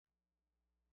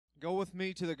go with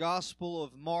me to the Gospel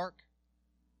of Mark.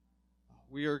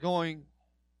 We are going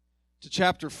to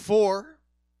chapter 4.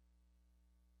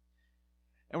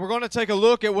 And we're going to take a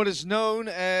look at what is known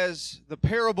as the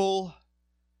parable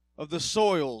of the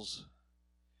soils.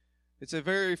 It's a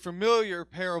very familiar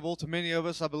parable to many of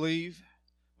us, I believe.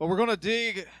 But we're going to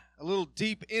dig a little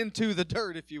deep into the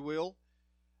dirt, if you will.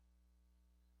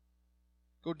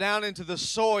 Go down into the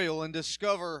soil and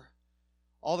discover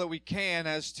all that we can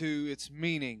as to its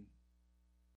meaning.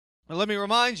 Now, let me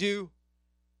remind you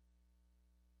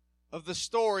of the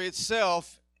story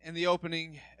itself in the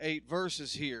opening 8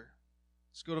 verses here.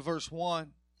 Let's go to verse 1.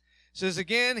 It says,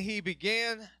 "Again he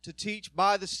began to teach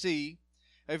by the sea.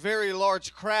 A very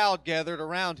large crowd gathered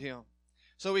around him.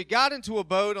 So he got into a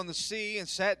boat on the sea and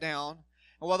sat down.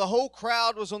 And while the whole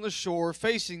crowd was on the shore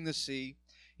facing the sea,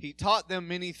 he taught them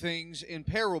many things in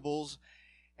parables.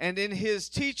 And in his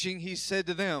teaching he said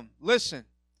to them, 'Listen,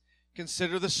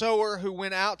 consider the sower who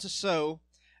went out to sow.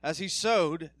 As he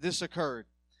sowed, this occurred.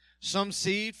 Some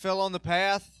seed fell on the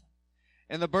path,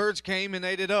 and the birds came and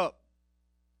ate it up.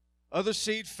 Other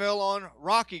seed fell on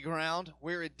rocky ground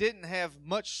where it didn't have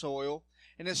much soil,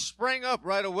 and it sprang up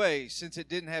right away since it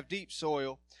didn't have deep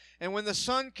soil. And when the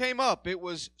sun came up, it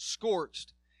was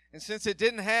scorched, and since it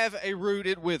didn't have a root,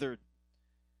 it withered.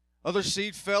 Other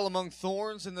seed fell among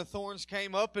thorns, and the thorns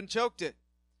came up and choked it,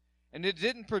 and it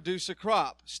didn't produce a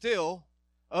crop. Still,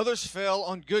 others fell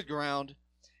on good ground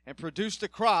and produced a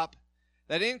crop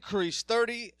that increased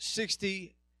 30,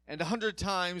 60, and 100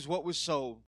 times what was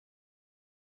sown.'"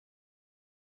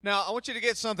 Now, I want you to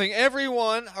get something.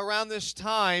 Everyone around this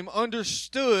time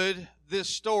understood this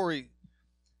story.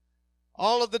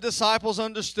 All of the disciples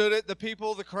understood it. The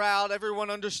people, the crowd, everyone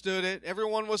understood it.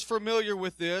 Everyone was familiar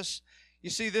with this.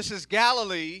 You see, this is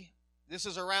Galilee. This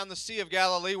is around the Sea of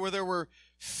Galilee where there were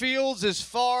fields as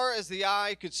far as the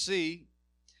eye could see.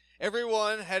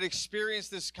 Everyone had experienced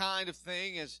this kind of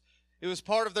thing as it was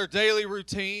part of their daily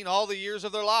routine all the years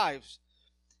of their lives.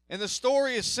 And the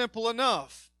story is simple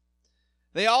enough.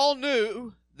 They all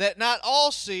knew that not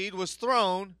all seed was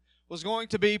going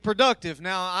to be productive.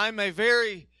 Now, I'm a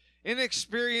very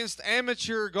inexperienced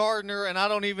amateur gardener, and I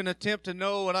don't even attempt to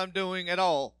know what I'm doing at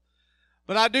all.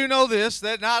 But I do know this,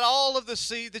 that not all of the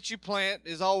seed that you plant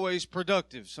is always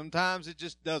productive. Sometimes it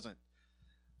just doesn't.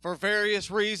 For various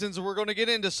reasons, we're going to get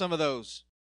into some of those.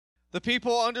 The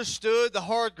people understood the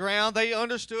hard ground. They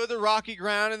understood the rocky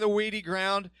ground and the weedy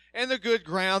ground and the good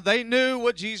ground. They knew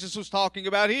what Jesus was talking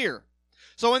about here.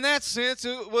 So in that sense,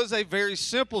 it was a very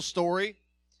simple story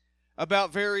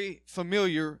about very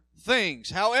familiar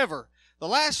things. However, the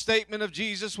last statement of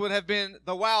Jesus would have been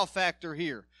the wow factor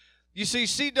here. You see,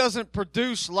 seed doesn't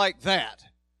produce like that.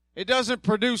 It doesn't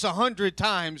produce 100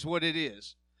 times what it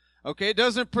is. Okay, it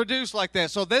doesn't produce like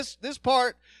that. So this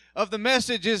part of the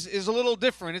message is a little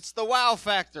different. It's the wow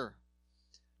factor.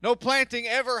 No planting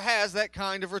ever has that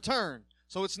kind of return.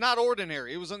 So it's not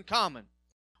ordinary. It was uncommon.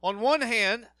 On one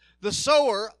hand, the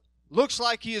sower looks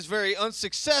like he is very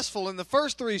unsuccessful in the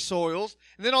first 3 soils.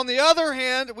 And then on the other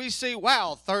hand, we see,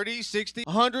 wow, 30, 60,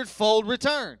 100-fold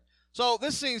return. So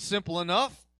this seems simple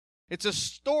enough. It's a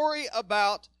story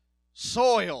about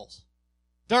soils,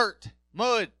 dirt,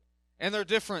 mud, and their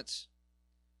difference.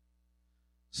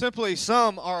 Simply,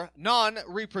 some are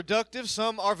non-reproductive,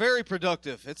 some are very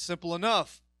productive. It's simple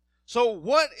enough. So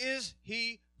what is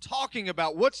he talking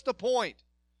about? What's the point?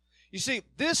 You see,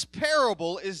 this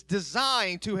parable is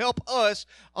designed to help us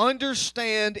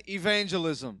understand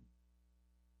evangelism.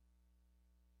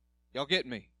 Y'all get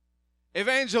me?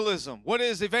 Evangelism. What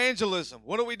is evangelism?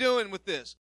 What are we doing with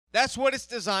this? That's what it's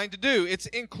designed to do. It's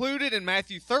included in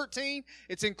Matthew 13.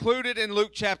 It's included in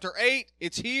Luke chapter 8.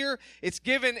 It's here. It's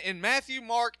given in Matthew,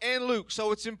 Mark, and Luke.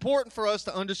 So it's important for us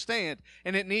to understand,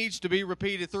 and it needs to be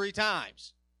repeated 3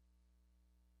 times.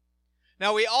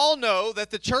 Now, we all know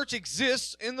that the church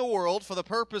exists in the world for the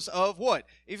purpose of what?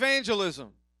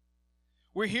 Evangelism.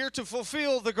 We're here to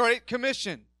fulfill the Great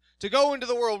Commission. To go into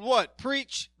the world, what?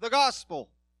 Preach the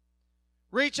gospel.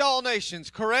 Reach all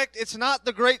nations, correct? It's not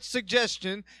the Great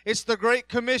Suggestion. It's the Great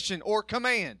Commission or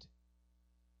command.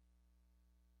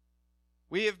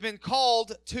 We have been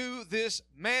called to this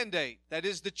mandate. That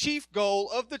is the chief goal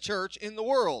of the church in the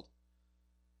world.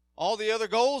 All the other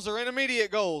goals are intermediate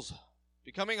goals.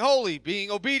 Becoming holy,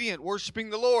 being obedient, worshiping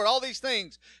the Lord, all these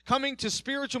things, coming to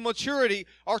spiritual maturity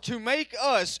are to make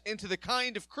us into the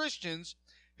kind of Christians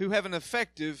who have an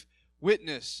effective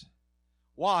witness.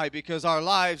 Why? Because our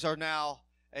lives are now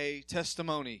a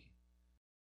testimony.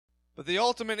 But the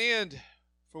ultimate end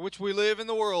for which we live in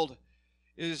the world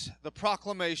is the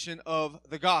proclamation of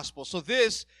the gospel. So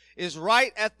this is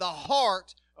right at the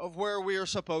heart of where we are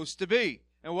supposed to be.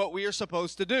 and what we are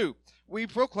supposed to do. We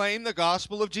proclaim the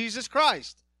gospel of Jesus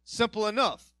Christ. Simple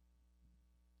enough.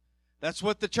 That's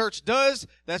what the church does.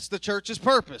 That's the church's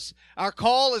purpose. Our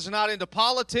call is not into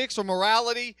politics or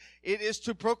morality. It is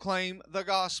to proclaim the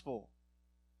gospel.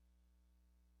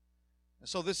 And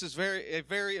so this is a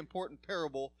very important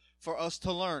parable for us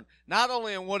to learn. Not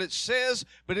only in what it says,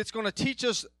 but it's going to teach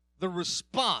us the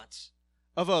response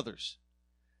of others.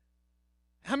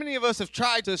 How many of us have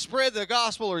tried to spread the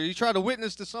gospel, or you try to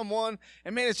witness to someone,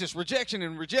 and man, it's just rejection,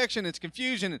 it's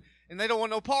confusion, and they don't want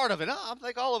no part of it? I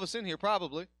think all of us in here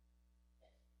probably.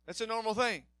 That's a normal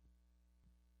thing.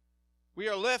 We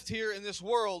are left here in this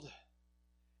world,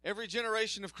 every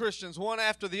generation of Christians, one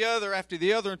after the other,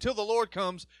 until the Lord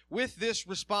comes, with this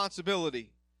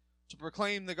responsibility to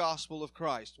proclaim the gospel of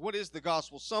Christ. What is the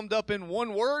gospel? Summed up in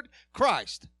one word: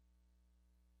 Christ.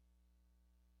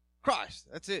 Christ.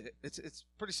 That's it. It's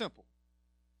pretty simple.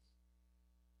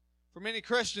 For many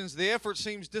Christians, the effort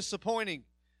seems disappointing,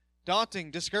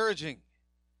 daunting, discouraging.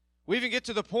 We even get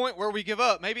to the point where we give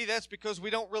up. Maybe that's because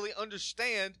we don't really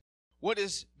understand what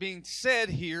is being said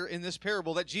here in this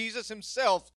parable that Jesus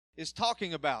himself is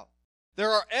talking about.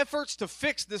 There are efforts to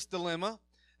fix this dilemma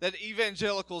that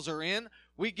evangelicals are in.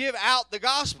 We give out the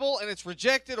gospel and it's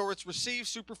rejected or it's received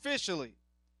superficially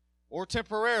or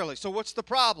temporarily. So what's the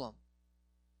problem?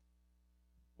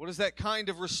 What is that kind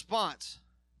of response?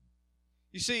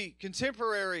 You see,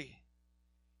 contemporary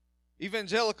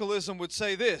evangelicalism would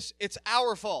say this: it's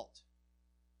our fault.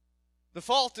 The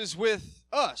fault is with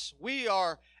us. We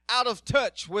are out of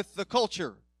touch with the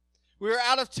culture. We are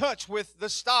out of touch with the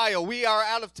style. We are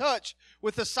out of touch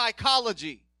with the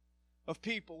psychology of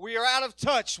people. We are out of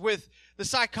touch with the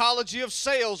psychology of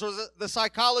sales or the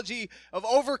psychology of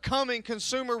overcoming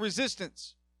consumer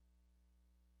resistance.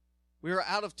 We are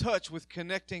out of touch with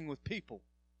connecting with people.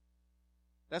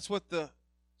 That's what the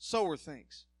sower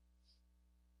thinks.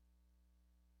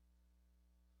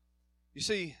 You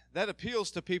see, that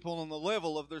appeals to people on the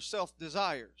level of their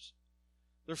self-desires,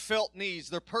 their felt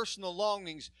needs, their personal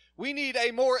longings. We need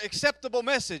a more acceptable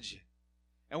message,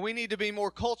 and we need to be more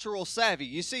cultural savvy.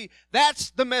 You see, that's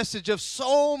the message of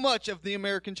so much of the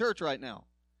American church right now.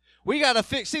 We got to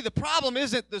fix. See, the problem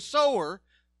isn't the sower,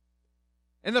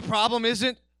 and the problem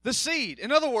isn't the seed.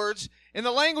 In other words, in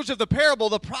the language of the parable,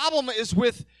 the problem is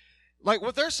with, like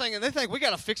what they're saying, and they think we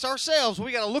got to fix ourselves.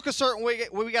 We got to look a certain way.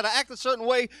 We got to act a certain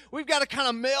way. We've got to kind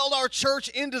of meld our church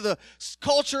into the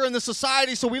culture and the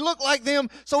society so we look like them,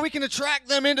 so we can attract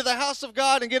them into the house of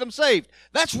God and get them saved.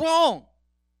 That's wrong.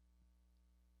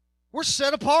 We're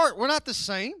set apart. We're not the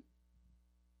same.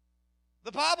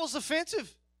 The Bible's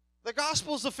offensive. The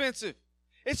gospel's offensive.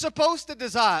 It's supposed to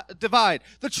divide.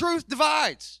 The truth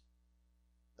divides.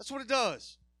 That's what it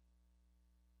does.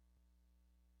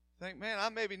 Think, man, I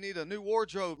maybe need a new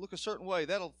wardrobe, look a certain way.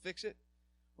 That'll fix it.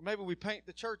 Or maybe we paint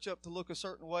the church up to look a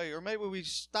certain way. Or maybe we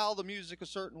style the music a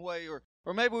certain way. Or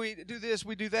maybe we do this,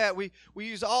 we do that. We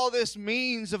use all this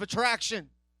means of attraction.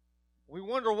 We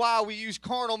wonder why we use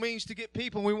carnal means to get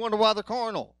people, and we wonder why they're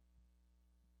carnal.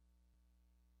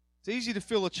 It's easy to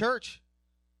fill a church.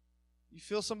 You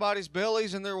fill somebody's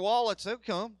bellies and their wallets, they'll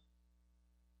come.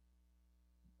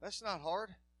 That's not hard.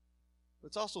 But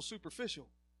it's also superficial.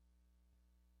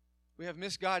 We have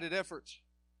misguided efforts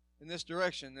in this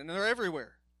direction, and they're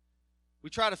everywhere.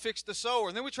 We try to fix the sower,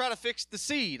 and then we try to fix the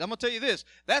seed. I'm going to tell you this.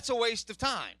 That's a waste of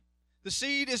time. The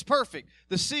seed is perfect.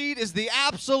 The seed is the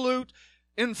absolute,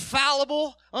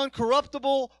 infallible,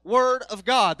 uncorruptible Word of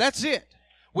God. That's it.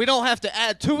 We don't have to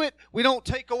add to it. We don't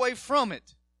take away from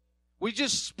it. We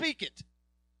just speak it.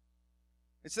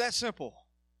 It's that simple.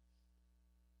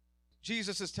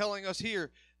 Jesus is telling us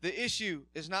here, the issue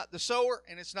is not the sower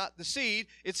and it's not the seed,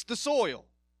 it's the soil.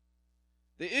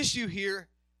 The issue here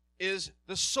is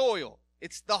the soil.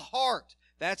 It's the heart.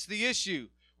 That's the issue.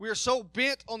 We are so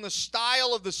bent on the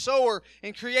style of the sower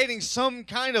and creating some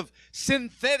kind of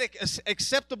synthetic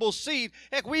acceptable seed.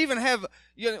 Heck, we even have,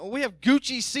 we have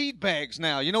Gucci seed bags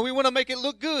now. We want to make it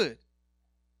look good.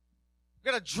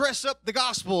 We've got to dress up the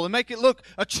gospel and make it look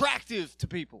attractive to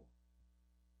people,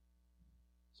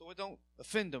 so it don't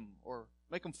offend them or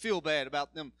make them feel bad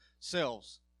about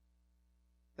themselves.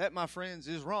 That, my friends,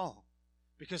 is wrong,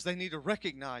 because they need to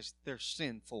recognize they're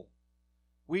sinful.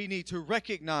 We need to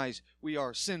recognize we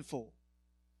are sinful.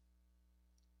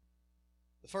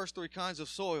 The first three kinds of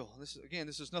soil, this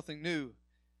is nothing new.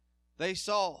 They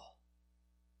saw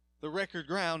the record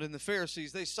ground in the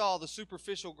Pharisees. They saw the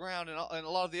superficial ground and a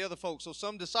lot of the other folks. So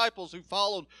some disciples who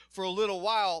followed for a little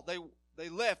while, they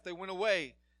left, they went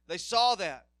away. They saw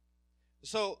that.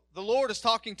 So the Lord is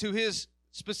talking to His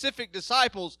specific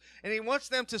disciples, and he wants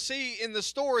them to see in the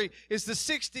story is the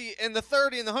 60 and the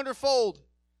 30 and the 100-fold.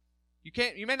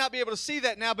 You may not be able to see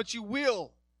that now, but you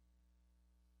will.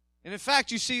 And in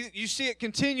fact, you see it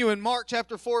continue in Mark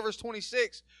chapter 4, verse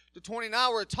 26 to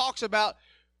 29, where it talks about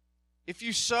if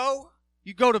you sow,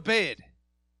 you go to bed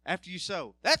after you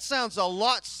sow. That sounds a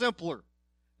lot simpler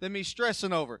than me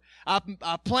stressing over. I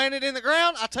plant it in the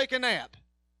ground, I take a nap.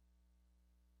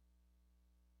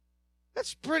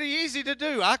 That's pretty easy to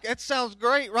do. That sounds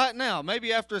great right now.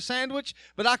 Maybe after a sandwich,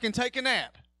 but I can take a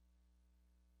nap.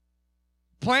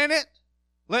 Plant it,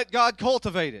 let God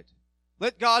cultivate it.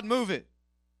 Let God move it.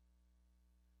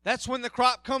 That's when the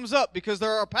crop comes up, because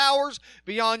there are powers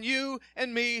beyond you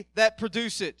and me that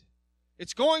produce it.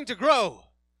 It's going to grow,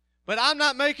 but I'm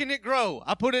not making it grow.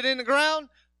 I put it in the ground,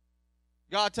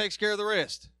 God takes care of the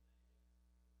rest.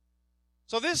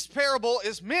 So this parable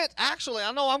is meant, actually,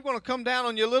 I know I'm going to come down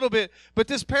on you a little bit, but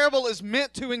this parable is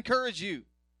meant to encourage you.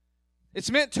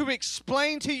 It's meant to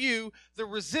explain to you the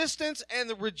resistance and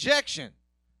the rejection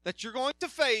that you're going to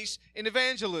face in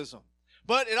evangelism.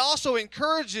 But it also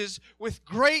encourages with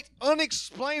great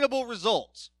unexplainable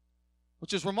results,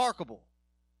 which is remarkable.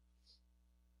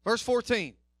 Verse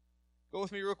 14. Go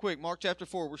with me real quick. Mark chapter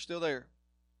 4. We're still there.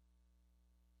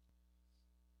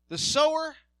 The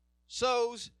sower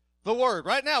sows the word.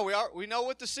 Right now we know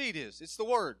what the seed is. It's the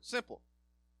word. Simple.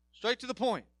 Straight to the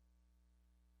point.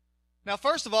 Now,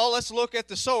 first of all, let's look at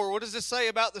the sower. What does it say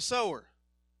about the sower?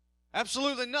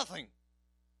 Absolutely nothing.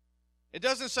 It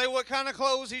doesn't say what kind of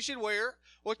clothes he should wear,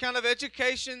 what kind of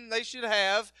education they should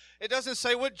have. It doesn't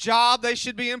say what job they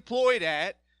should be employed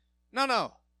at. No.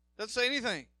 It doesn't say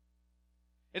anything.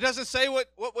 It doesn't say what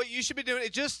you should be doing.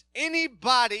 It's just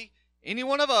anybody, any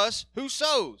one of us who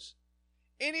sows.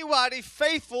 Anybody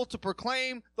faithful to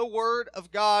proclaim the word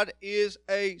of God is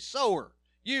a sower.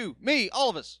 You, me, all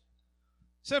of us.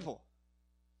 Simple.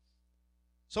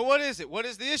 So what is it? What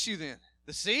is the issue then?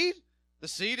 The seed? The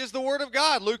seed is the word of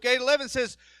God. Luke 8:11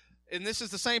 says, and this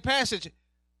is the same passage,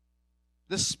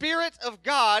 the Spirit of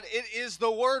God, it is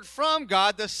the word from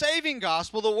God, the saving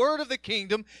gospel, the word of the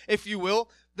kingdom, if you will,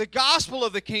 the gospel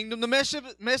of the kingdom,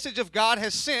 the message of God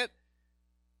has sent.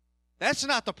 That's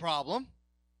not the problem,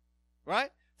 right?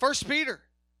 1 Peter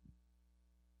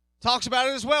talks about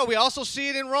it as well. We also see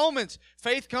it in Romans.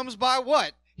 Faith comes by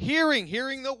what? Hearing.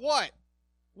 Hearing the what?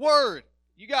 Word.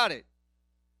 You got it.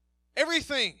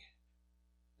 Everything.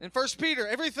 In 1 Peter,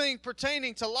 everything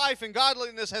pertaining to life and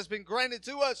godliness has been granted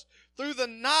to us through the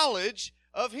knowledge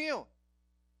of Him.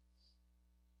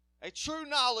 A true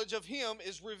knowledge of Him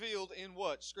is revealed in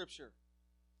what? Scripture.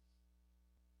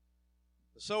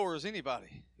 The sower is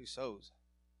anybody who sows.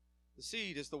 The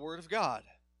seed is the Word of God.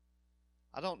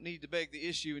 I don't need to beg the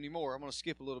issue anymore. I'm going to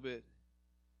skip a little bit.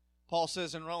 Paul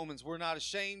says in Romans, we're not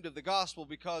ashamed of the gospel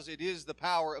because it is the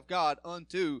power of God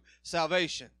unto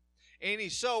salvation. Any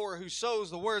sower who sows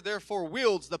the word therefore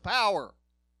wields the power.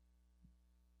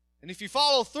 And if you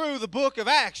follow through the book of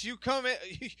Acts, you come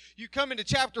into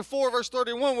chapter 4, verse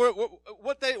 31.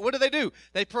 What do they do?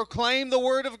 They proclaim the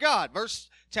word of God.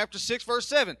 Chapter 6, verse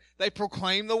 7. They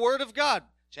proclaim the word of God.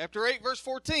 Chapter 8, verse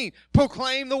 14.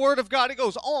 Proclaim the word of God. It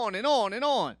goes on and on and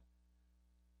on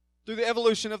through the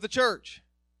evolution of the church.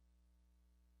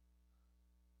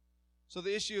 So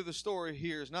the issue of the story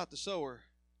here is not the sower.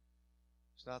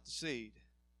 It's not the seed.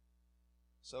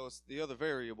 So it's the other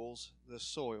variables, the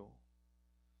soil.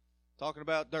 Talking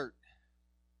about dirt.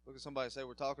 Look at somebody and say,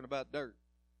 we're talking about dirt.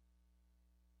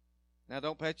 Now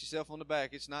don't pat yourself on the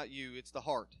back. It's not you, it's the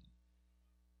heart.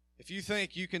 If you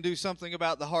think you can do something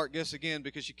about the heart, guess again,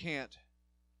 because you can't.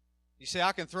 You say,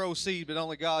 I can throw seed, but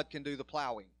only God can do the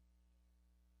plowing.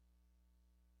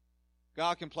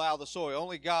 God can plow the soil.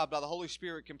 Only God, by the Holy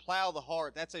Spirit, can plow the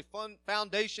heart. That's a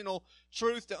foundational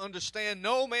truth to understand.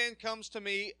 No man comes to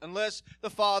me unless the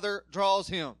Father draws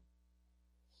him.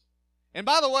 And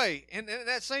by the way, in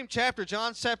that same chapter,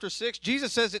 John chapter 6,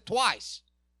 Jesus says it twice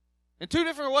in two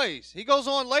different ways. He goes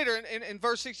on later in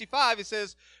verse 65. He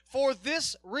says, for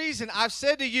this reason I've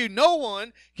said to you, no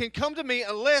one can come to me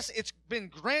unless it's been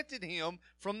granted him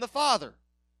from the Father.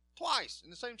 Twice in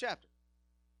the same chapter.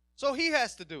 So he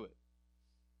has to do it.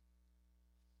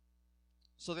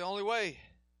 So the only way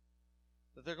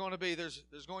that there's going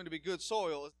to be good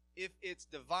soil if it's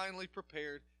divinely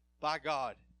prepared by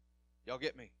God. Y'all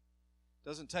get me?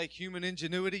 Doesn't take human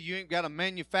ingenuity. You ain't got to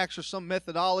manufacture some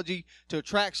methodology to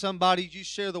attract somebody. You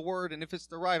share the word, and if it's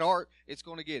the right heart, it's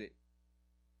going to get it.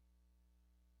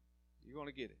 You're going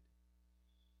to get it.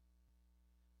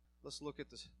 Let's look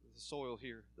at the soil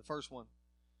here. The first one.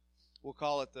 We'll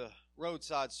call it the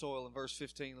roadside soil in verse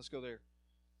 15. Let's go there.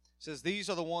 says, these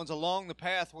are the ones along the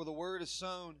path where the word is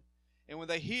sown. And when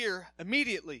they hear,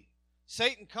 immediately,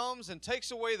 Satan comes and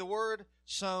takes away the word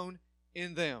sown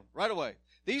in them. Right away.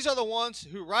 These are the ones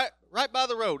who right by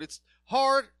the road. It's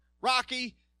hard,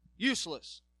 rocky,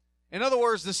 useless. In other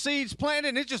words, the seed's planted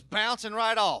and it's just bouncing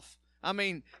right off. I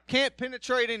mean, can't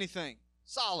penetrate anything.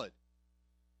 Solid.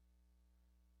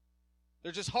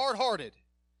 They're just hard-hearted.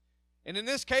 And in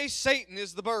this case, Satan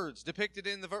is the birds, depicted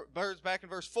in the birds back in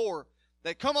verse 4,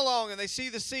 that come along and they see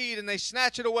the seed and they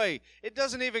snatch it away. It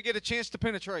doesn't even get a chance to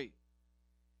penetrate.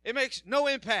 It makes no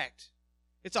impact.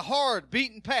 It's a hard,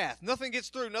 beaten path. Nothing gets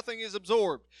through. Nothing is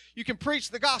absorbed. You can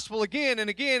preach the gospel again and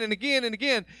again and again and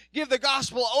again. Give the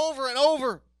gospel over and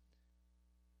over.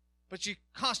 But you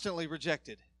constantly reject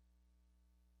it.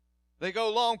 They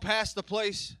go long past the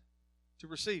place to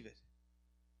receive it.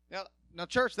 Now,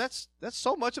 church, that's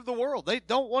so much of the world. They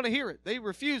don't want to hear it. They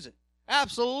refuse it.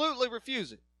 Absolutely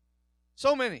refuse it.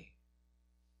 So many.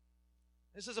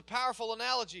 This is a powerful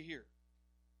analogy here.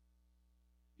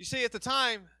 You see, at the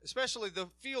time, especially, the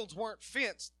fields weren't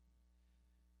fenced.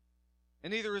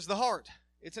 And neither is the heart.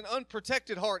 It's an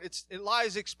unprotected heart. It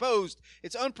lies exposed.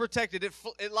 It's unprotected.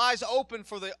 It lies open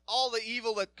for all the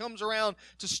evil that comes around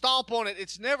to stomp on it.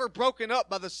 It's never broken up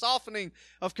by the softening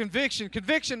of conviction.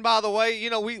 Conviction, by the way,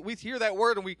 we hear that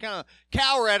word and we kind of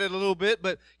cower at it a little bit,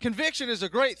 but conviction is a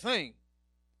great thing.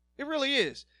 It really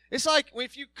is. It's like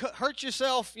if you hurt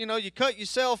yourself, you cut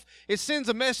yourself, it sends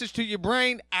a message to your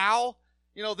brain, ow,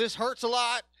 this hurts a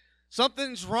lot.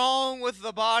 Something's wrong with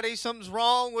the body. Something's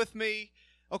wrong with me.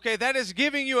 Okay, that is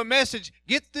giving you a message.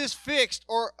 Get this fixed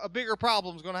or a bigger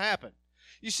problem is going to happen.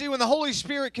 You see, when the Holy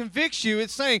Spirit convicts you,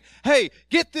 it's saying, hey,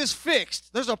 get this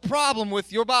fixed. There's a problem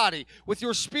with your body, with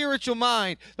your spiritual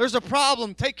mind. There's a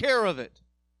problem. Take care of it.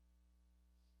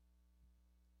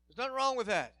 There's nothing wrong with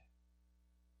that.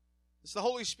 It's the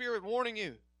Holy Spirit warning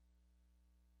you.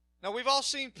 Now, we've all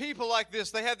seen people like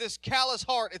this. They have this callous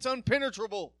heart. It's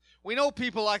unpenetrable. We know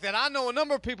people like that. I know a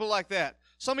number of people like that.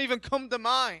 Some even come to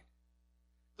mind.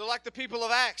 They're like the people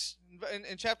of Acts.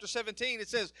 In chapter 17, it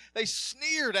says, they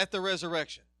sneered at the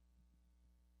resurrection.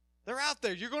 They're out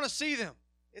there. You're going to see them.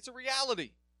 It's a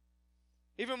reality.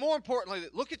 Even more importantly,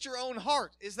 look at your own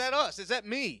heart. Is that us? Is that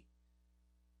me?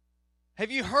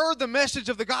 Have you heard the message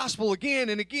of the gospel again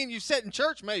and again? You've sat in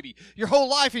church maybe your whole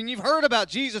life and you've heard about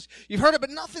Jesus. You've heard it, but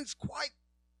nothing's quite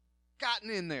gotten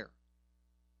in there.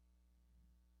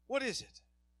 What is it?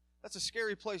 That's a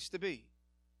scary place to be.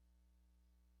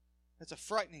 That's a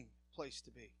frightening place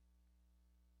to be.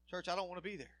 Church, I don't want to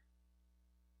be there.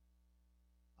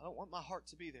 I don't want my heart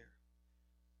to be there.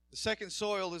 The second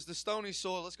soil is the stony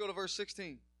soil. Let's go to verse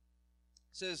 16. It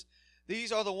says,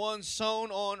 these are the ones sown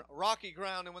on rocky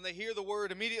ground, and when they hear the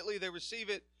word, immediately they receive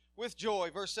it with joy.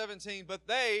 Verse 17, but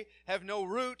they have no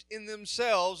root in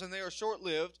themselves, and they are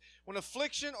short-lived. When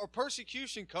affliction or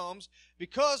persecution comes,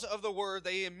 because of the word,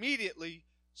 they immediately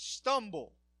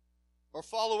stumble or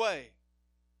fall away.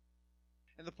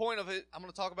 And the point of it, I'm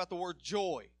going to talk about the word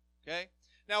joy. Okay?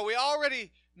 Now, we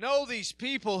already know these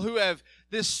people who have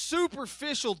this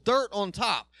superficial dirt on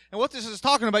top. And what this is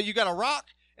talking about, you got a rock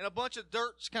and a bunch of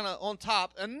dirt's kind of on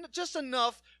top, and just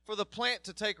enough for the plant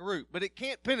to take root, but it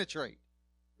can't penetrate.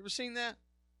 You ever seen that?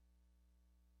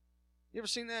 You ever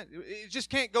seen that? It just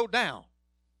can't go down.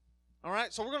 All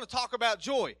right? So we're going to talk about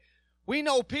joy. We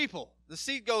know people. The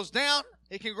seed goes down.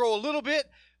 It can grow a little bit.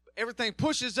 Everything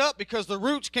pushes up because the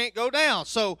roots can't go down.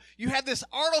 So you have this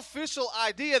artificial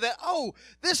idea that, oh,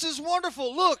 this is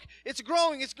wonderful. Look, it's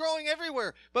growing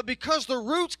everywhere. But because the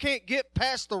roots can't get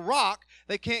past the rock,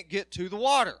 they can't get to the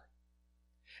water.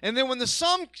 And then when the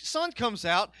sun comes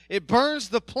out, it burns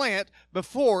the plant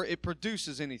before it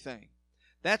produces anything.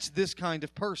 That's this kind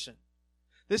of person.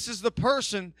 This is the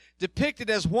person depicted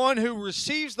as one who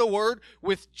receives the word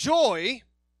with joy.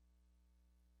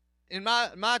 In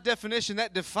my definition,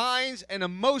 that defines an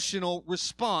emotional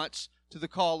response to the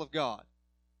call of God.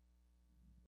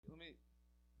 Let me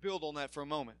build on that for a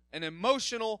moment. An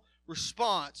emotional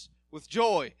response with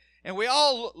joy. And we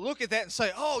all look at that and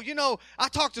say, oh, I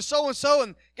talked to so-and-so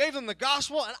and gave them the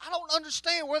gospel, and I don't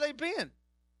understand where they've been.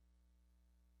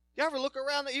 You ever look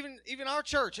around, even our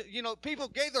church, people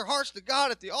gave their hearts to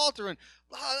God at the altar, and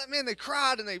man, they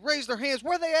cried and they raised their hands.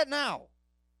 Where are they at now?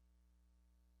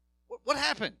 What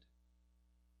happened?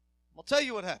 I'll tell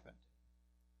you what happened.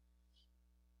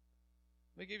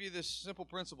 Let me give you this simple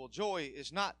principle. Joy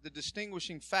is not the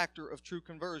distinguishing factor of true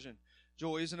conversion.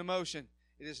 Joy is an emotion.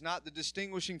 It is not the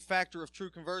distinguishing factor of true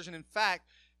conversion. In fact,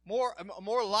 a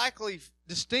more likely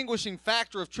distinguishing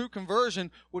factor of true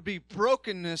conversion would be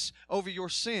brokenness over your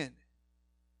sin.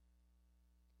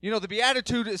 You know, the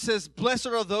Beatitude, it says, blessed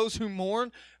are those who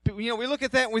mourn. You know, we look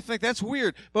at that and we think that's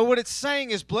weird. But what it's saying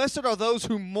is, blessed are those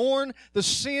who mourn the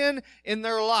sin in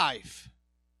their life.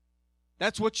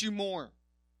 That's what you mourn.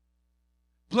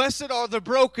 Blessed are the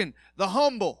broken, the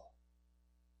humble.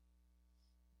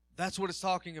 That's what it's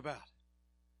talking about.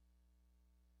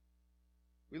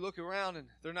 We look around and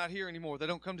they're not here anymore. They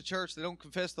don't come to church. They don't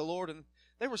confess the Lord. And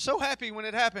they were so happy when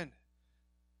it happened.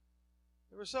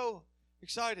 They were so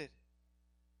excited.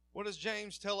 What does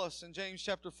James tell us in James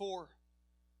chapter 4,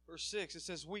 verse 6? It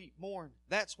says, weep, mourn.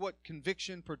 That's what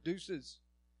conviction produces.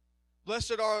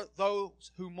 Blessed are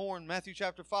those who mourn, Matthew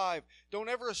chapter 5. Don't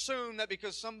ever assume that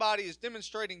because somebody is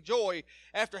demonstrating joy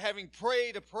after having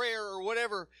prayed a prayer or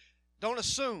whatever, don't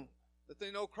assume that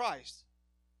they know Christ.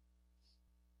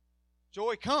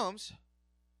 Joy comes.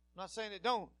 I'm not saying it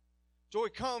don't. Joy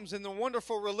comes in the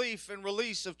wonderful relief and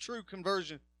release of true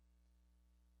conversion.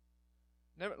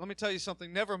 Let me tell you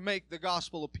something. Never make the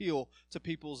gospel appeal to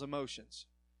people's emotions.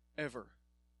 Ever.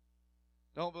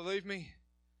 Don't believe me?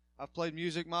 I've played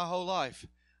music my whole life.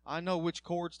 I know which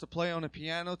chords to play on a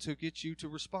piano to get you to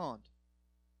respond.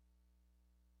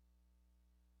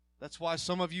 That's why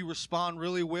some of you respond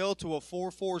really well to a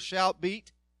 4/4 shout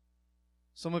beat.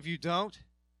 Some of you don't.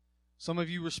 Some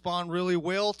of you respond really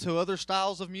well to other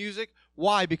styles of music.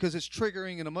 Why? Because it's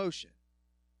triggering an emotion.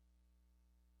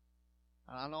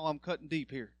 I know I'm cutting deep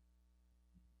here.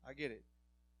 I get it.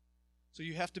 So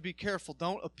you have to be careful.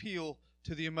 Don't appeal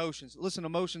to the emotions. Listen,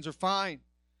 emotions are fine.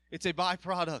 It's a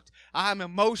byproduct. I'm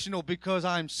emotional because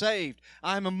I'm saved.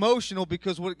 I'm emotional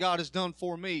because what God has done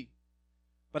for me.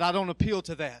 But I don't appeal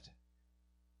to that.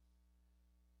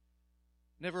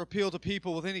 Never appeal to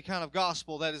people with any kind of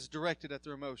gospel that is directed at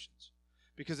their emotions,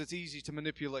 because it's easy to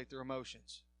manipulate their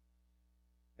emotions.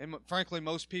 And frankly,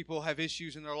 most people have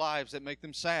issues in their lives that make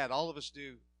them sad. All of us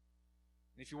do.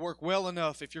 And if you work well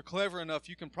enough, if you're clever enough,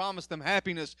 you can promise them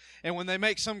happiness. And when they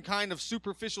make some kind of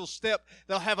superficial step,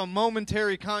 they'll have a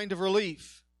momentary kind of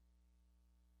relief.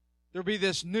 There'll be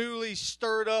this newly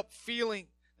stirred up feeling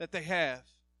that they have.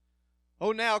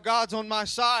 Oh, now God's on my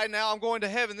side. Now I'm going to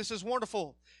heaven. This is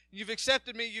wonderful. You've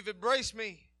accepted me. You've embraced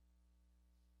me.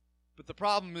 But the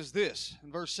problem is this,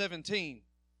 in verse 17.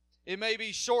 It may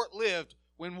be short-lived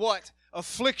when what?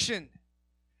 Affliction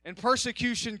and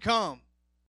persecution come.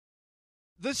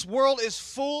 This world is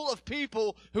full of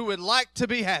people who would like to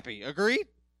be happy. Agreed?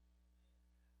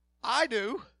 I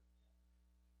do.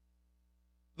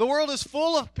 The world is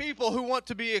full of people who want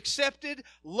to be accepted,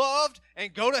 loved,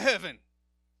 and go to heaven.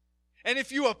 And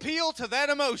if you appeal to that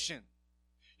emotion,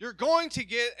 you're going to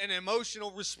get an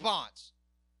emotional response.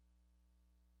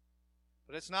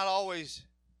 But it's not always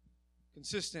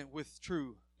consistent with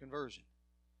true conversion.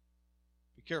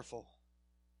 Be careful.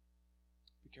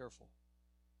 Be careful.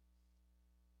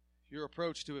 Your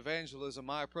approach to evangelism,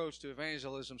 my approach to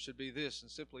evangelism should be this, and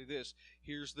simply this.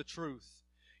 Here's the truth.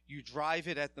 You drive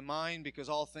it at the mind, because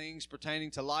all things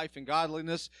pertaining to life and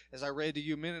godliness, as I read to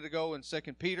you a minute ago in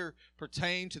 2 Peter,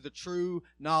 pertain to the true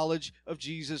knowledge of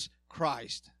Jesus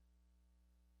Christ.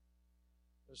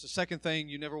 There's the second thing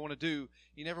you never want to do.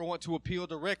 You never want to appeal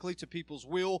directly to people's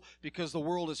will, because the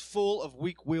world is full of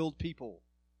weak-willed people,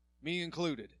 me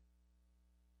included.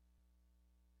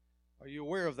 Are you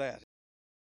aware of that?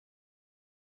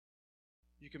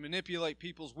 You can manipulate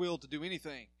people's will to do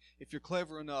anything if you're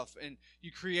clever enough and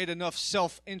you create enough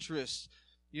self-interest.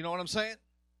 You know what I'm saying?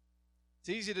 It's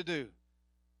easy to do.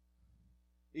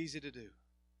 Easy to do.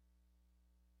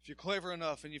 If you're clever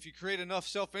enough and if you create enough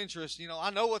self-interest, you know, I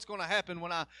know what's going to happen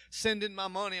when I send in my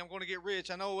money. I'm going to get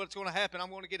rich. I know what's going to happen. I'm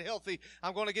going to get healthy.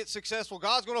 I'm going to get successful.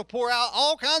 God's going to pour out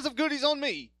all kinds of goodies on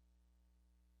me.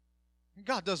 And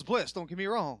God does bless, don't get me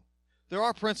wrong. There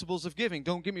are principles of giving,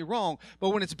 don't get me wrong.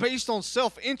 But when it's based on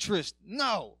self-interest,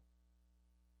 no.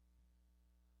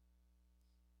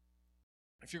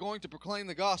 If you're going to proclaim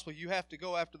the gospel, you have to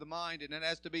go after the mind, and it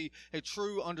has to be a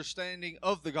true understanding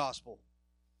of the gospel.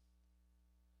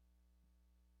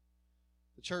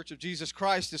 The Church of Jesus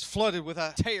Christ is flooded with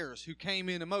tares who came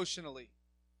in emotionally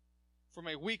from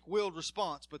a weak-willed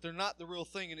response, but they're not the real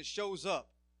thing, and it shows up.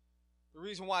 The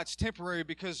reason why it's temporary,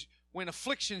 because when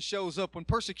affliction shows up, when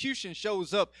persecution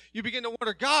shows up, you begin to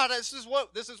wonder, God, this isn't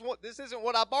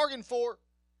what I bargained for.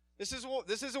 This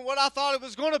isn't what I thought it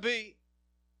was going to be.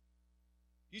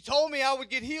 You told me I would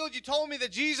get healed. You told me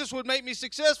that Jesus would make me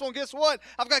successful, and guess what?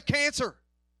 I've got cancer.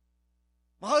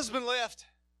 My husband left.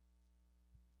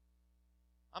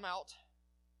 I'm out.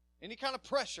 Any kind of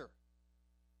pressure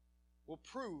will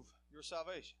prove your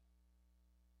salvation.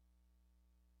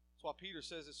 That's why Peter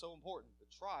says it's so important.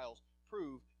 The trials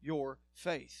prove your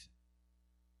faith.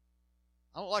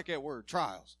 I don't like that word,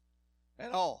 trials.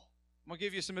 at all. I'm going to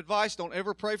give you some advice. Don't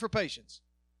ever pray for patience.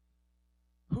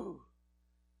 Whew.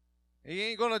 He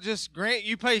ain't going to just grant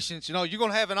you patience. You're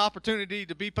going to have an opportunity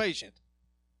to be patient.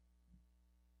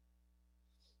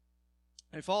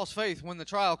 A false faith, when the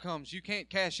trial comes, you can't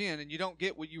cash in and you don't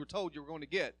get what you were told you were going to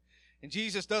get. And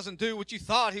Jesus doesn't do what you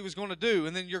thought he was going to do,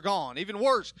 and then you're gone. Even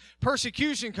worse,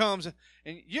 persecution comes,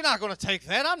 and you're not going to take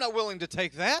that. I'm not willing to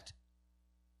take that.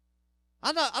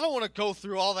 I don't want to go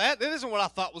through all that. That isn't what I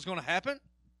thought was going to happen.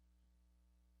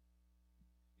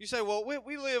 You say, well,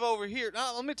 we live over here.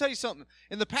 Now, let me tell you something.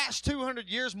 In the past 200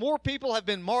 years, more people have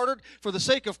been martyred for the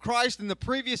sake of Christ than the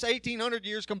previous 1,800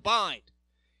 years combined.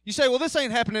 You say, well, this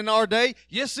ain't happening in our day.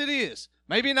 Yes, it is.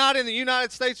 Maybe not in the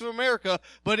United States of America,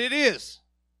 but it is.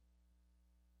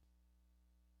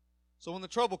 So when the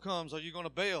trouble comes, are you going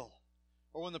to bail?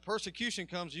 Or when the persecution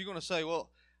comes, are you going to say,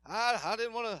 well, I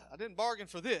didn't bargain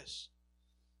for this?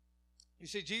 You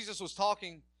see, Jesus was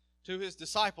talking to his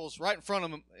disciples right in front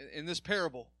of him in this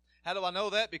parable. How do I know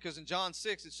that? Because in John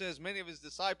 6 it says many of his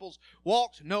disciples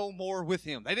walked no more with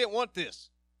him. They didn't want this.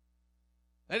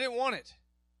 They didn't want it.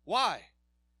 Why?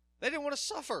 They didn't want to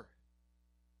suffer.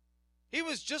 He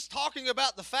was just talking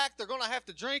about the fact they're going to have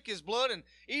to drink his blood and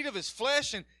eat of his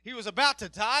flesh, and he was about to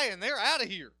die, and they're out of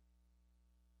here.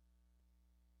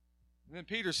 And then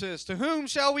Peter says, to whom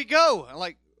shall we go? And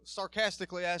like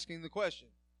sarcastically asking the question.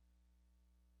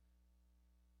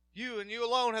 You and you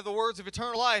alone have the words of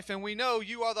eternal life, and we know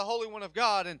you are the Holy One of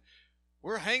God, and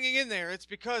we're hanging in there. It's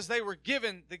because they were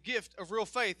given the gift of real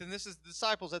faith, and this is the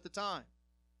disciples at the time.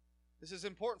 This is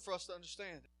important for us to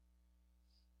understand.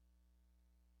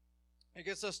 It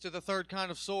gets us to the third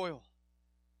kind of soil,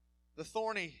 the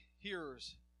thorny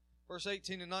hearers. Verse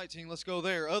 18 and 19, let's go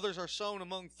there. Others are sown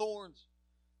among thorns.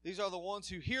 These are the ones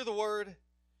who hear the word,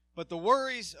 but the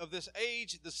worries of this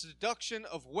age, the seduction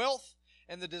of wealth,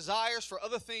 and the desires for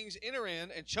other things enter in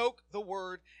and choke the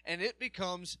word, and it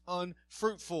becomes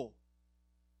unfruitful.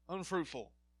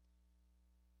 Unfruitful.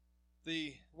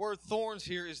 The word thorns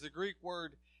here is the Greek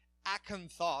word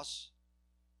akanthos,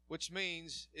 which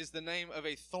is the name of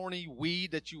a thorny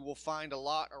weed that you will find a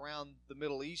lot around the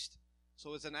Middle East.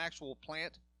 So it's an actual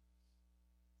plant.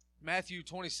 Matthew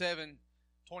 27:29,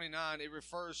 it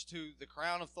refers to the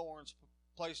crown of thorns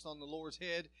placed on the Lord's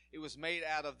head. It was made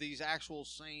out of these actual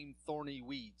same thorny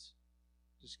weeds.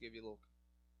 Just to give you a little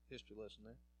history lesson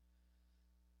there.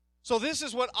 So this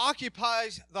is what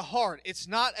occupies the heart. It's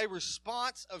not a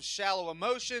response of shallow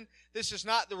emotion. This is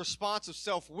not the response of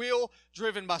self-will,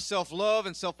 driven by self-love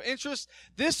and self-interest.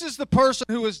 This is the person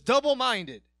who is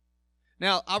double-minded.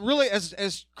 Now, I really,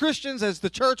 as Christians, as the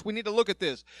church, we need to look at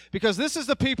this. Because this is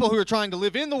the people who are trying to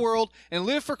live in the world and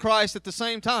live for Christ at the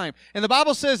same time. And the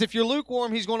Bible says if you're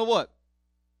lukewarm, he's going to what?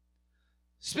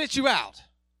 Spit you out.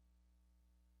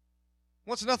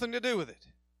 Wants nothing to do with it.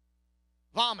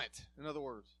 Vomit, in other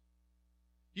words.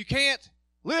 You can't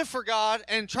live for God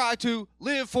and try to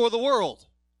live for the world.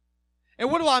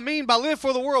 And what do I mean by live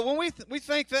for the world? When we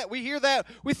think that, we hear that,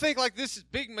 we think like this is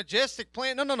big, majestic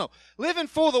plan. No. Living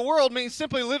for the world means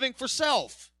simply living for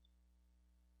self.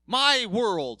 My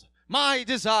world, my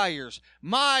desires,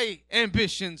 my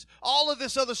ambitions, all of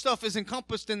this other stuff is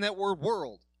encompassed in that word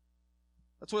world.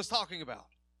 That's what it's talking about.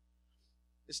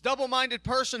 This double-minded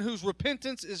person whose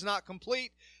repentance is not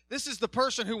complete. This is the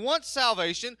person who wants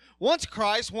salvation, wants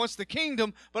Christ, wants the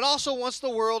kingdom, but also wants the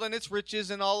world and its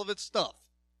riches and all of its stuff.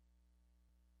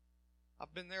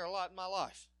 I've been there a lot in my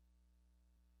life.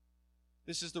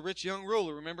 This is the rich young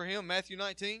ruler. Remember him, Matthew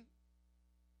 19?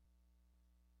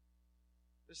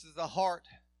 This is the heart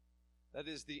that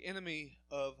is the enemy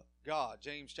of God.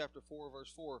 James chapter 4,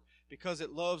 verse 4. Because it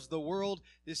loves the world,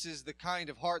 this is the kind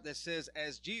of heart that says,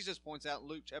 as Jesus points out in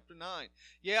Luke chapter 9,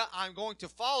 yeah, I'm going to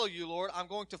follow you, Lord. I'm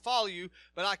going to follow you,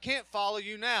 but I can't follow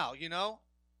you now, you know.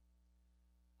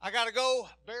 I got to go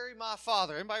bury my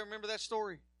father. Anybody remember that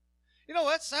story? You know,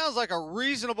 that sounds like a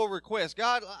reasonable request.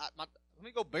 God, let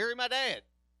me go bury my dad.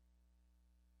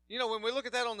 You know, when we look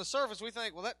at that on the surface, we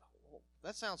think, well,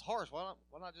 that sounds harsh. Why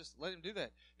not just let him do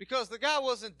that? Because the guy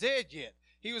wasn't dead yet.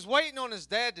 He was waiting on his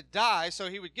dad to die so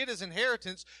he would get his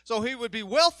inheritance, so he would be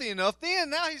wealthy enough. Then,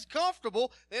 now he's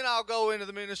comfortable. Then I'll go into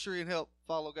the ministry and help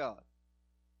follow God.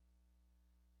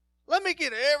 Let me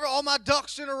get all my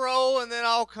ducks in a row, and then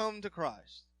I'll come to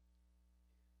Christ.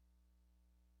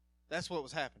 That's what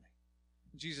was happening.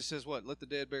 Jesus says what? Let the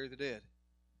dead bury the dead.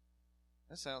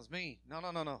 That sounds mean.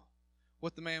 No.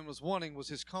 What the man was wanting was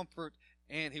his comfort,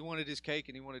 and he wanted his cake,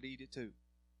 and he wanted to eat it too.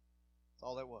 That's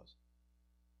all that was.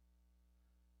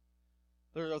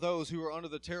 There are those who are under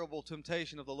the terrible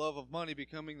temptation of the love of money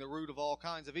becoming the root of all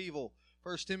kinds of evil.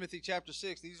 1 Timothy chapter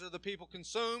 6. These are the people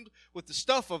consumed with the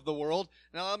stuff of the world.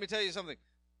 Now let me tell you something.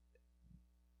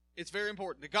 It's very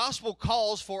important. The gospel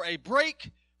calls for a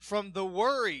break from the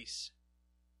worries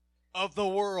of the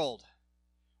world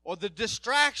or the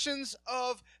distractions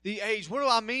of the age. What do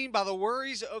I mean by the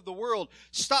worries of the world?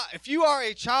 Stop. If you are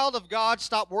a child of God,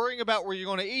 stop worrying about where you're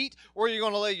going to eat, where you're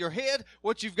going to lay your head,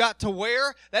 what you've got to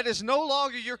wear. That is no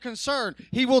longer your concern.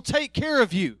 He will take care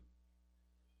of you.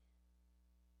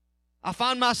 I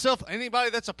find myself, anybody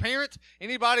that's a parent,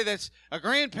 anybody that's a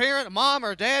grandparent, a mom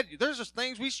or a dad, there's just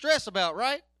things we stress about,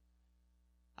 right?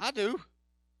 I do.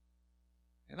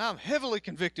 And I'm heavily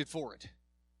convicted for it.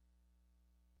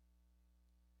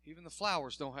 Even the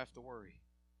flowers don't have to worry.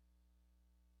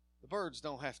 The birds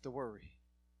don't have to worry.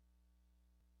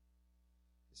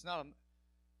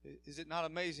 Is it not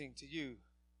amazing to you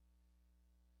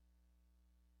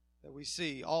that we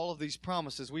see all of these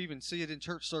promises? We even see it in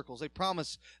church circles. They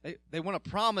promise, they want to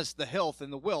promise the health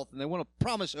and the wealth, and they want to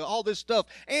promise all this stuff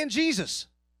and Jesus.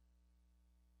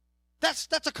 That's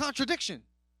a contradiction.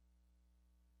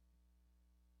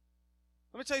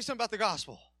 Let me tell you something about the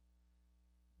gospel.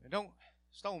 And don't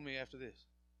stone me after this.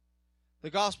 The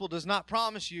gospel does not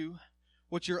promise you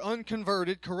what your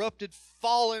unconverted, corrupted,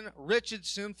 fallen, wretched,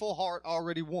 sinful heart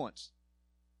already wants.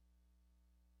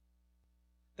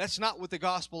 That's not what the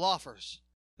gospel offers.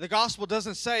 The gospel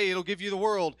doesn't say it'll give you the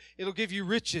world. It'll give you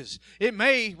riches. It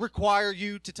may require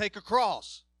you to take a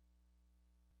cross.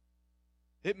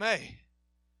 It may.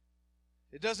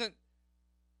 It doesn't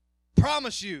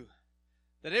promise you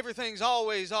that everything's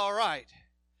always all right.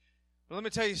 But let me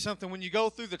tell you something. When you go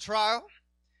through the trial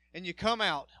and you come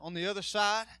out on the other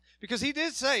side, because He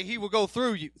did say He will go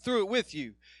through it with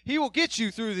you. He will get you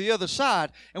through the other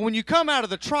side. And when you come out of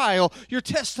the trial, your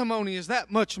testimony is that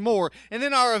much more. And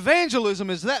then our evangelism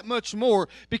is that much more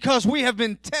because we have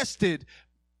been tested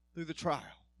through the trial.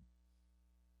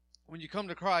 When you come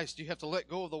to Christ, you have to let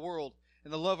go of the world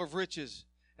and the love of riches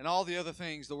and all the other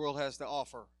things the world has to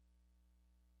offer.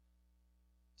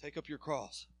 Take up your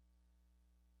cross.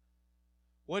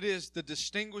 What is the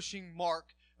distinguishing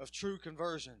mark of true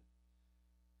conversion?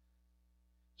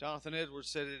 Jonathan Edwards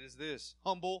said it is this: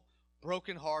 humble,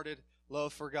 broken-hearted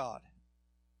love for God.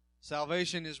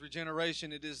 Salvation is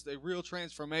regeneration. It is a real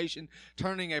transformation,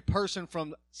 turning a person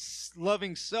from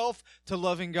loving self to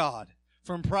loving God,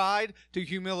 from pride to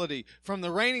humility, from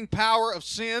the reigning power of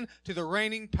sin to the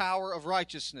reigning power of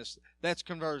righteousness. That's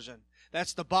conversion.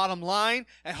 That's the bottom line.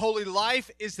 A holy life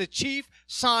is the chief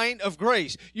sign of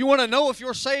grace. You want to know if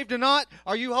you're saved or not?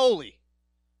 Are you holy?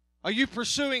 Are you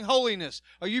pursuing holiness?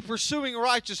 Are you pursuing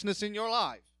righteousness in your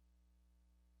life?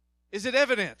 Is it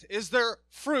evident? Is there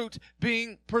fruit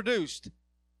being produced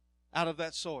out of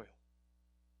that soil?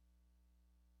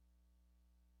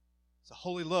 It's a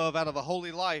holy love out of a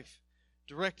holy life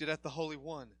directed at the Holy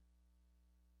One.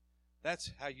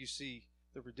 That's how you see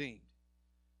the redeemed.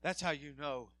 That's how you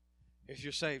know if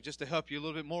you're saved. Just to help you a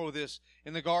little bit more with this,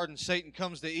 in the garden, Satan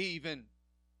comes to Eve, and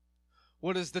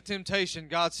what is the temptation?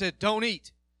 God said, don't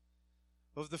eat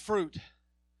of the fruit.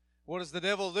 What does the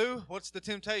devil do? What's the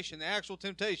temptation? The actual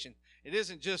temptation. It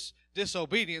isn't just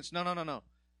disobedience. No.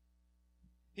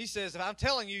 He says, if I'm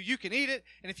telling you, you can eat it,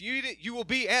 and if you eat it, you will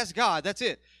be as God. That's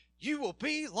it. You will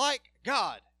be like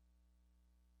God.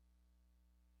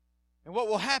 And what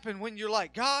will happen when you're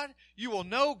like God? You will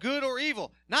know good or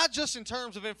evil. Not just in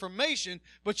terms of information,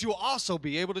 but you will also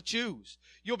be able to choose.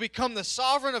 You'll become the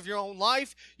sovereign of your own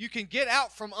life. You can get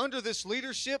out from under this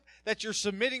leadership that you're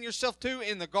submitting yourself to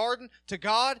in the garden to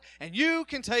God, and you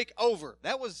can take over.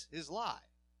 That was his lie.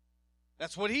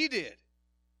 That's what he did.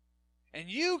 And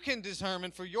you can determine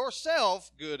for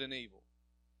yourself good and evil.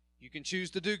 You can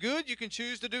choose to do good. You can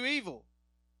choose to do evil.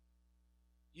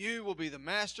 You will be the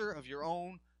master of your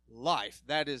own life.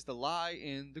 That is the lie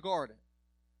in the garden.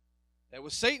 That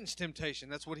was Satan's temptation.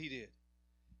 That's what he did.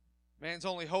 Man's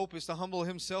only hope is to humble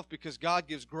himself because God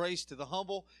gives grace to the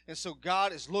humble. And so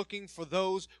God is looking for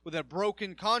those with a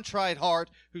broken, contrite heart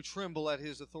who tremble at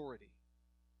his authority.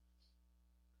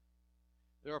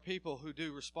 There are people who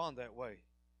do respond that way.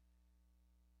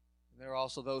 And there are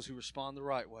also those who respond the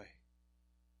right way.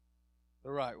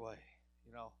 The right way.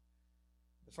 You know,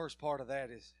 the first part of that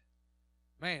is,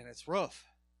 man, it's rough.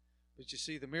 But you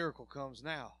see, the miracle comes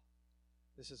now.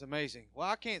 This is amazing. Well,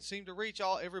 I can't seem to reach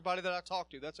everybody that I talk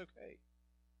to. That's okay.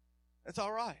 That's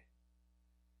all right.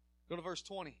 Go to verse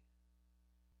 20.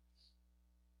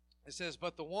 It says,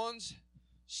 but the ones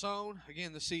sown,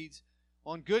 again the seeds,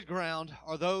 on good ground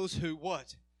are those who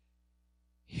what?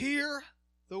 Hear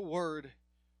the word,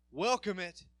 welcome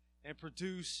it, and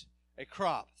produce a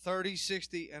crop. 30,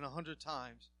 60, and 100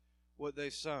 times what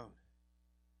they've sown.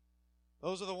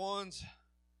 Those are the ones,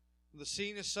 the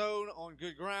seed is sown on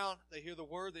good ground. They hear the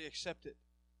word, they accept it.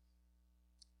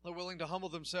 They're willing to humble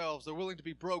themselves. They're willing to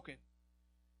be broken.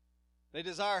 They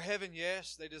desire heaven,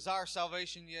 yes. They desire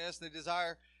salvation, yes. They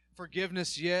desire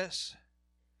forgiveness, yes.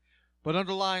 But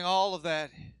underlying all of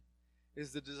that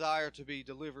is the desire to be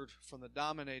delivered from the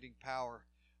dominating power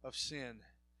of sin.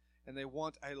 And they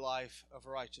want a life of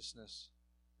righteousness.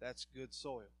 That's good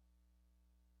soil.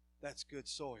 That's good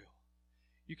soil.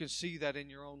 You can see that in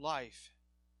your own life.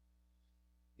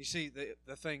 You see,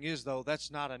 the thing is, though, that's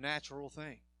not a natural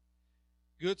thing.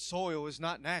 Good soil is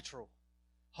not natural.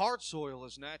 Hard soil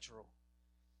is natural.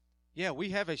 Yeah, we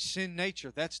have a sin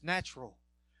nature. That's natural.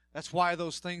 That's why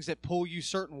those things that pull you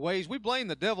certain ways. We blame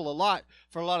the devil a lot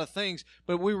for a lot of things,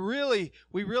 but we really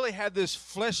have this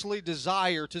fleshly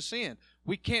desire to sin.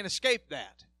 We can't escape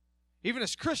that. Even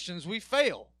as Christians, we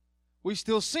fail. We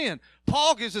still sin.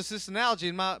 Paul gives us this analogy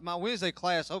in my Wednesday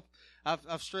class.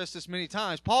 I've stressed this many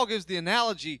times. Paul gives the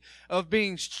analogy of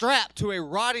being strapped to a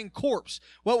rotting corpse.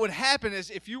 What would happen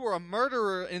is if you were a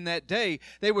murderer in that day,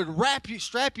 they would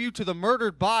strap you to the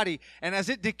murdered body, and as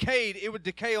it decayed, it would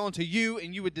decay onto you,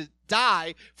 and you would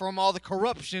die from all the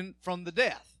corruption from the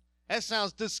death. That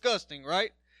sounds disgusting,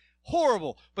 right?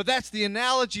 Horrible. But that's the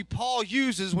analogy Paul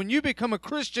uses. When you become a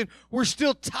Christian, we're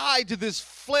still tied to this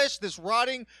flesh, this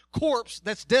rotting corpse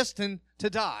that's destined to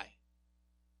die.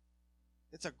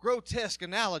 It's a grotesque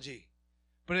analogy,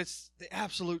 but it's the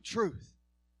absolute truth.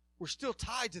 We're still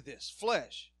tied to this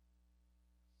flesh.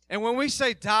 And when we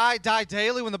say die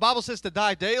daily, when the Bible says to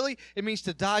die daily, it means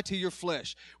to die to your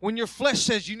flesh. When your flesh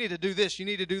says you need to do this, you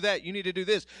need to do that, you need to do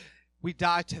this, we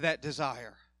die to that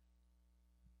desire.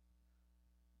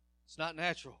 It's not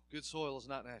natural. Good soil is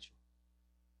not natural.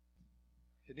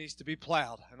 It needs to be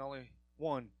plowed, and only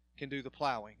one can do the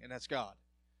plowing, and that's God.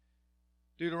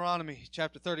 Deuteronomy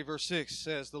chapter 30, verse 6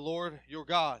 says, "The Lord your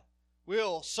God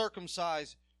will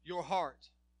circumcise your heart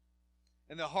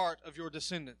and the heart of your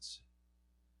descendants."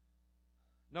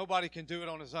 Nobody can do it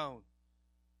on his own.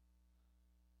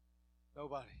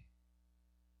 Nobody.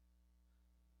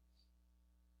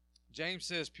 James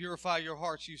says, "Purify your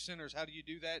hearts, you sinners." How do you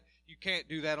do that? You can't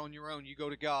do that on your own. You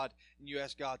go to God and you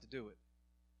ask God to do it.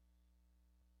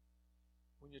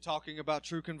 When you're talking about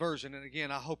true conversion, and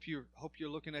again, I hope you're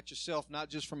looking at yourself not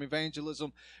just from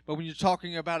evangelism, but when you're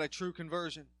talking about a true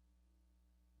conversion,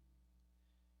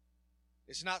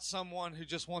 it's not someone who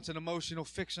just wants an emotional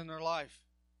fix in their life,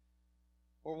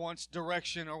 or wants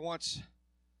direction, or wants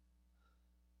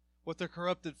what their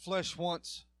corrupted flesh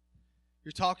wants.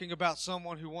 You're talking about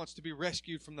someone who wants to be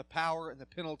rescued from the power and the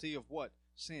penalty of what?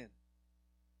 Sin.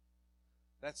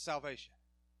 That's salvation.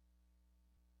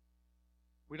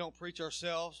 We don't preach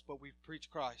ourselves, but we preach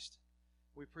Christ.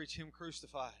 We preach Him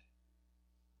crucified.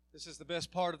 This is the best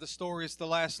part of the story. It's the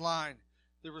last line.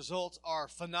 The results are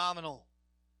phenomenal.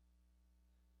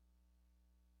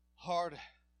 Hard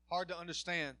to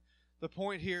understand. The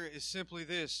point here is simply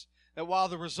this, that while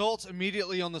the results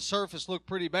immediately on the surface look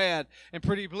pretty bad and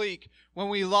pretty bleak,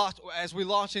 as we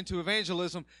launch into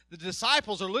evangelism, the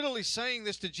disciples are literally saying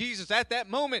this to Jesus at that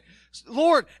moment,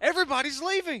 "Lord, everybody's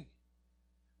leaving.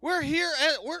 We're here,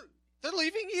 they're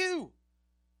leaving you."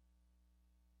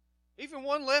 Even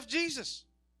one left Jesus.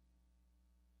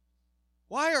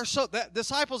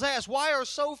 Disciples ask, why are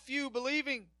so few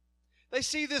believing? They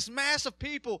see this mass of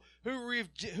people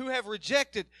who have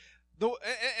rejected,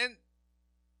 and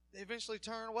they eventually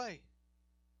turn away.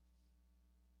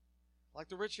 Like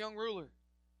the rich young ruler.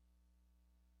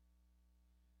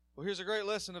 Well, here's a great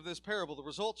lesson of this parable. The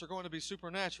results are going to be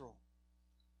supernatural.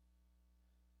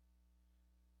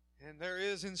 And there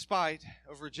is, in spite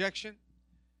of rejection,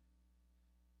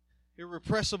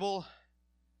 irrepressible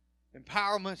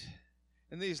empowerment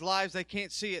in these lives. They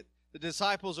can't see it. The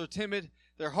disciples are timid.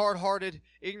 They're hard-hearted,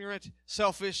 ignorant,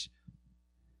 selfish.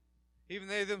 Even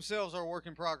they themselves are a work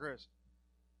in progress.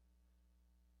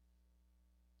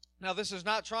 Now, this is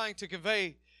not trying to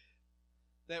convey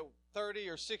that 30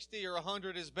 or 60 or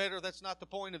 100 is better. That's not the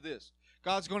point of this.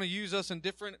 God's going to use us in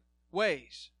different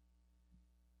ways.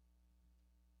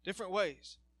 Different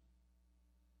ways.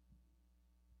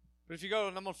 But if you go,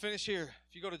 and I'm going to finish here.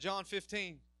 If you go to John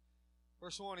 15,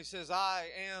 verse 1, He says, "I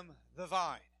am the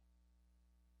vine.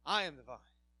 I am the vine."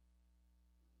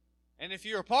 And if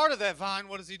you're a part of that vine,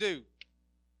 what does He do?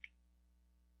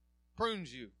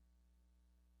 Prunes you.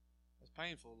 That's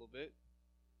painful a little bit.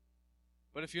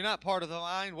 But if you're not part of the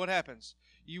vine, what happens?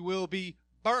 You will be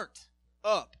burnt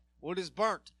up. What is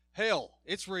burnt? Hell.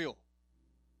 It's real.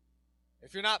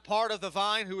 If you're not part of the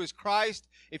vine, who is Christ,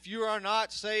 if you are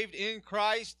not saved in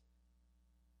Christ,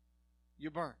 you're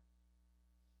burnt.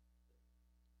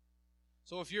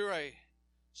 So if you're a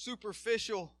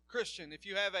superficial Christian, if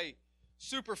you have a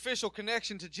superficial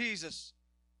connection to Jesus,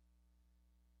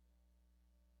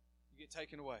 you get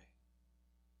taken away.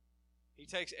 He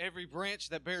takes every branch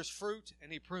that bears fruit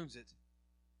and He prunes it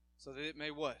so that it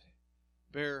may what?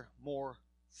 Bear more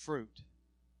fruit.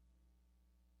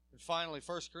 And finally,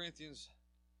 1 Corinthians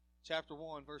chapter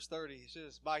 1, verse 30, he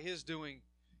says, by His doing,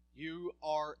 you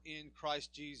are in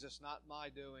Christ Jesus, not my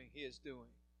doing, His doing,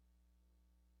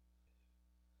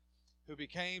 who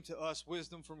became to us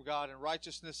wisdom from God and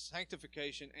righteousness,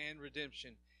 sanctification, and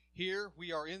redemption. Here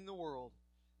we are in the world,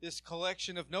 this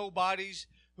collection of nobodies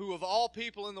who of all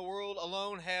people in the world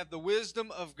alone have the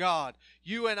wisdom of God.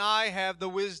 You and I have the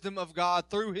wisdom of God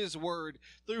through His Word,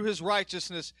 through His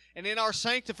righteousness, and in our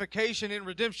sanctification and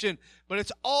redemption. But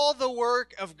it's all the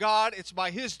work of God. It's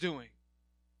by His doing.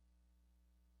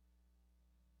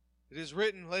 It is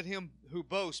written, let him who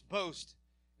boasts, boast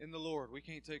in the Lord. We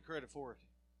can't take credit for it.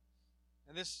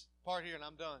 And this part here, and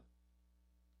I'm done.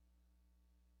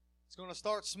 It's going to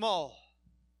start small.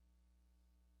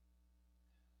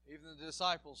 Even the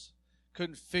disciples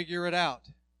couldn't figure it out.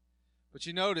 But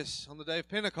you notice, on the day of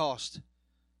Pentecost,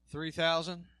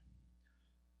 3,000.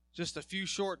 Just a few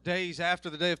short days after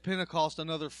the day of Pentecost,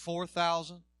 another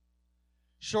 4,000.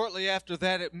 Shortly after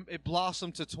that, it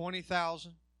blossomed to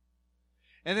 20,000.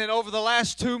 And then over the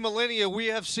last 2 millennia, we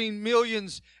have seen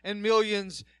millions and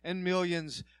millions and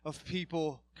millions of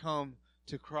people come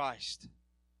to Christ.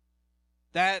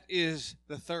 That is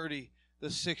the 30, the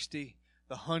 60,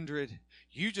 the 100.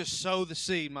 You just sow the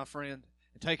seed, my friend,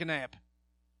 and take a nap.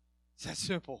 It's that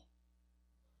simple.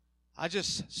 I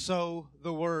just sow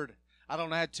the word. I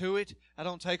don't add to it. I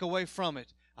don't take away from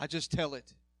it. I just tell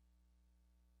it.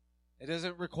 It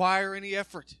doesn't require any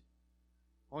effort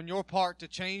on your part to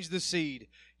change the seed.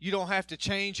 You don't have to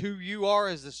change who you are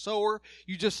as the sower.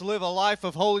 You just live a life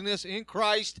of holiness in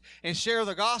Christ and share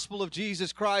the gospel of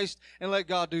Jesus Christ and let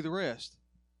God do the rest.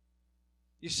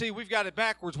 You see, we've got it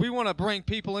backwards. We want to bring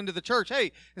people into the church.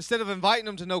 Hey, instead of inviting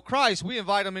them to know Christ, we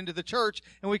invite them into the church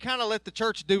and we kind of let the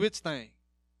church do its thing.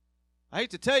 I hate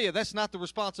to tell you, that's not the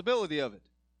responsibility of it.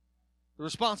 The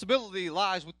responsibility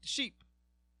lies with the sheep,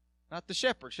 not the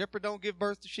shepherd. Shepherd don't give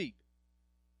birth to sheep.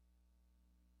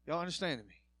 Y'all understanding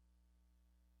me?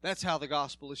 That's how the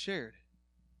gospel is shared.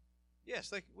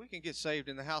 Yes, we can get saved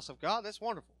in the house of God. That's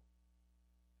wonderful.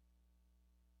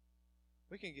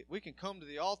 We can come to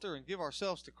the altar and give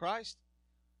ourselves to Christ,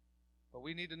 but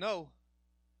we need to know,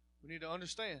 we need to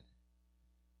understand,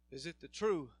 is it the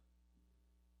true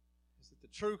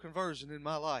conversion in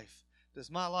my life?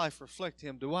 Does my life reflect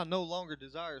Him? Do I no longer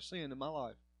desire sin in my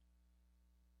life?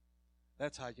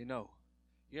 That's how you know.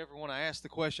 You ever want to ask the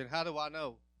question, how do I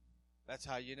know? That's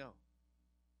how you know.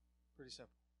 Pretty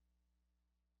simple.